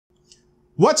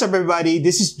What's up everybody,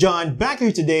 this is John back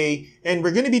here today and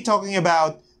we're going to be talking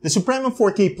about the Supremo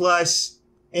 4K Plus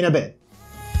in a bit.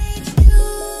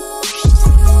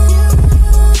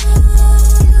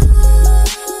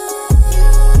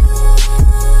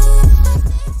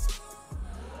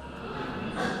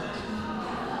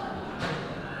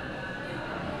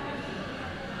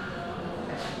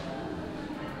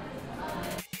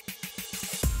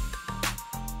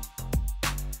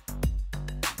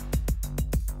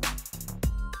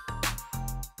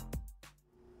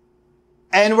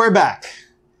 And we're back.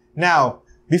 Now,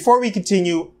 before we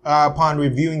continue upon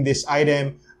reviewing this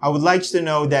item, I would like you to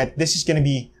know that this is going to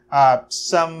be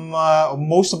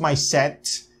most of my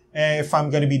set if I'm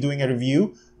going to be doing a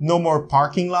review. No more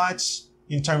parking lots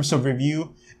in terms of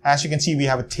review. As you can see, we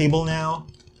have a table now,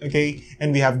 okay?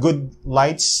 And we have good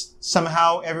lights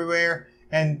somehow everywhere.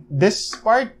 And this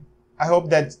part, I hope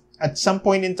that at some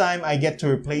point in time, I get to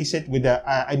replace it with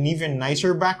an even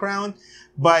nicer background.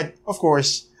 But of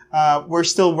course, we're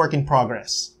still work in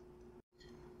progress.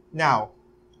 Now,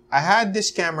 I had this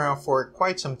camera for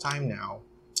quite some time now.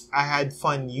 I had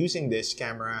fun using this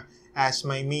camera as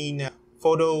my main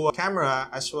photo camera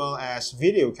as well as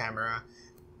video camera.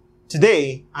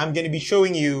 Today, I'm going to be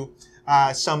showing you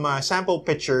some sample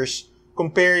pictures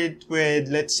compared with,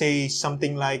 let's say,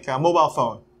 something like a mobile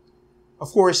phone. Of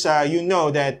course, you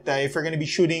know that if you're going to be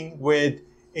shooting with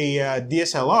a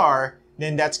DSLR,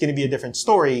 then that's going to be a different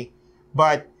story.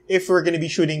 But if we're going to be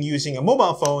shooting using a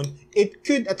mobile phone, it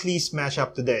could at least match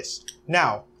up to this.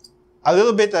 Now, a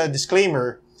little bit of a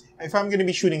disclaimer. If I'm going to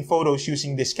be shooting photos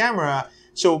using this camera,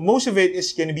 so most of it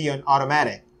is going to be on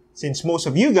automatic. Since most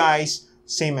of you guys,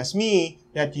 same as me,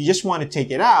 that you just want to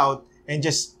take it out and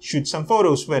just shoot some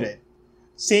photos with it.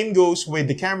 Same goes with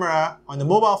the camera on the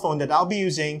mobile phone that I'll be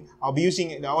using. I'll be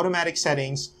using the automatic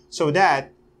settings so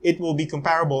that it will be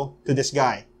comparable to this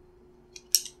guy.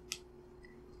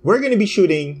 We're going to be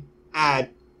shooting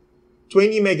at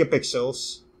 20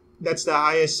 megapixels. That's the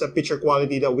highest picture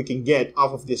quality that we can get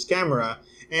off of this camera.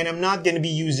 And I'm not going to be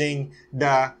using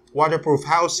the waterproof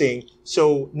housing,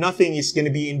 so nothing is going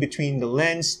to be in between the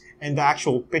lens and the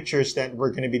actual pictures that we're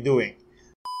going to be doing.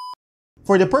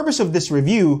 For the purpose of this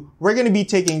review, we're going to be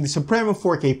taking the Supremo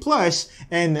 4K Plus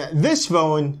and this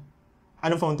phone,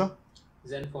 ano phone to?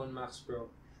 Zenfone Max Pro.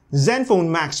 Zenfone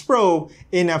Max Pro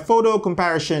in a photo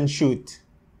comparison shoot.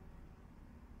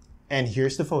 And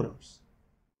here's the photos.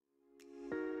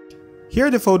 Here are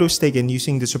the photos taken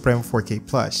using the Supremo 4K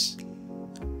Plus.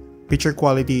 Picture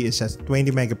quality is at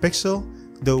 20 megapixel,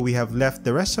 though we have left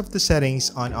the rest of the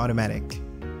settings on automatic.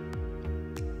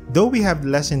 Though we have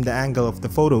lessened the angle of the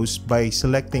photos by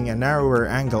selecting a narrower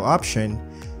angle option,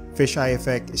 fisheye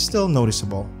effect is still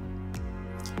noticeable.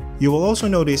 You will also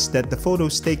notice that the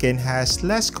photos taken has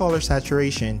less color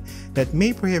saturation that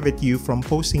may prohibit you from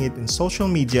posting it in social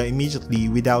media immediately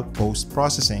without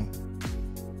post-processing.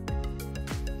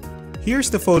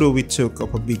 Here's the photo we took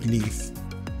of a big leaf.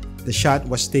 The shot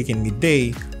was taken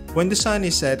midday when the sun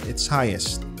is at its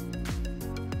highest.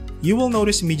 You will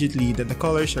notice immediately that the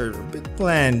colors are a bit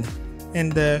bland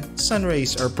and the sun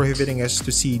rays are prohibiting us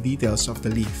to see details of the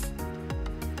leaf.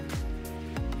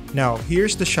 Now,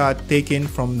 here's the shot taken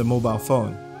from the mobile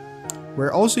phone.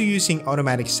 We're also using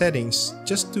automatic settings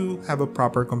just to have a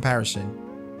proper comparison.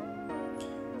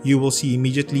 You will see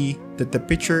immediately that the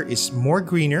picture is more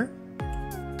greener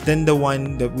than the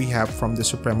one that we have from the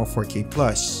Supremo 4K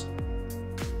Plus.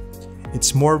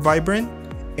 It's more vibrant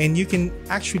and you can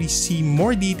actually see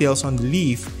more details on the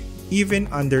leaf even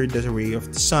under the ray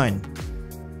of the sun.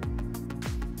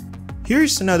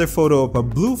 Here's another photo of a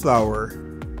blue flower.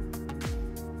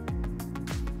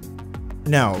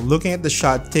 Now, looking at the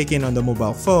shot taken on the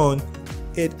mobile phone,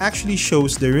 it actually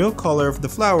shows the real color of the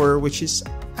flower, which is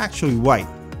actually white.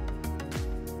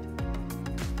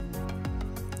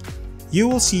 You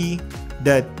will see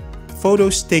that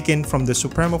photos taken from the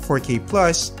Supremo 4K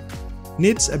Plus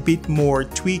needs a bit more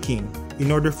tweaking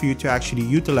in order for you to actually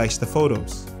utilize the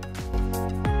photos.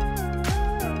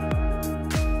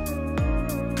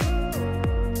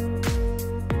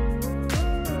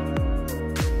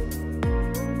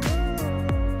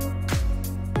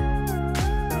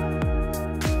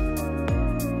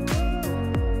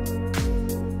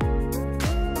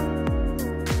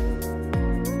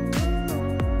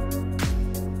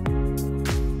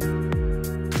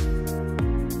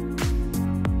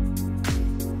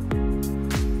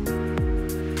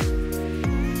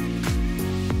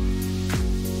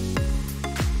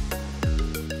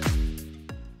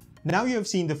 Now you have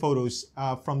seen the photos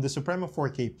from the Supremo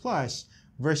 4K Plus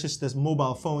versus this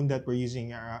mobile phone that we're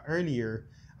using earlier.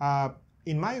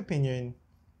 In my opinion,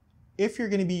 if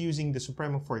you're going to be using the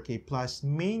Supremo 4K Plus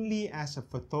mainly as a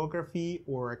photography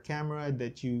or a camera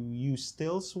that you use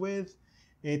stills with,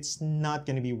 it's not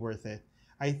going to be worth it.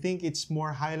 I think it's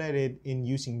more highlighted in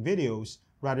using videos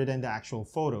rather than the actual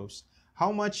photos.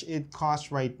 How much it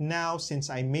costs right now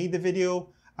since I made the video,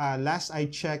 last I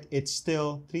checked, it's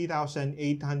still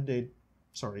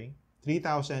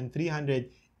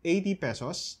 3,380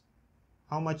 pesos.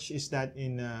 How much is that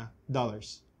in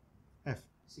dollars? F?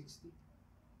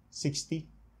 60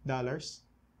 dollars.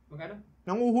 Magkano?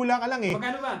 Nanguhula ka lang eh.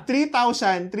 Magkano ba?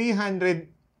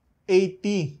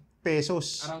 3,380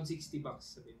 pesos. Around 60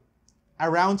 bucks. Sabi mo.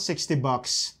 Around 60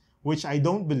 bucks, which I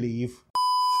don't believe.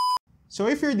 So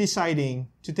if you're deciding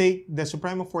to take the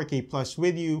Supremo 4K Plus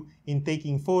with you in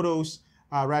taking photos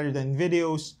rather than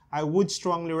videos, I would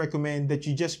strongly recommend that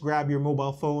you just grab your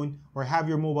mobile phone or have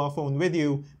your mobile phone with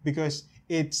you, because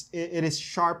it is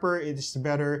sharper, it is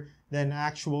better than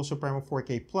actual Supremo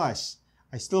 4K Plus.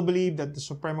 I still believe that the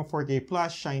Supremo 4K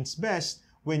Plus shines best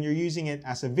when you're using it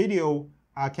as a video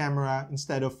camera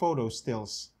instead of photo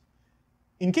stills.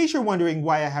 In case you're wondering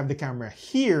why I have the camera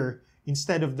here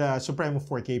instead of the Supremo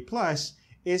 4K Plus,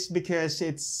 is because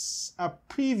it's a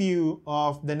preview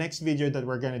of the next video that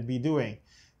we're going to be doing.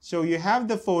 So you have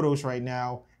the photos right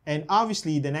now, and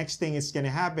obviously the next thing is going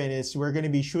to happen is we're going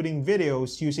to be shooting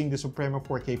videos using the Supremo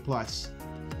 4K Plus.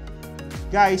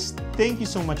 Guys, thank you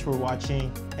so much for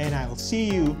watching, and I'll see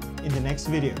you in the next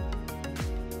video.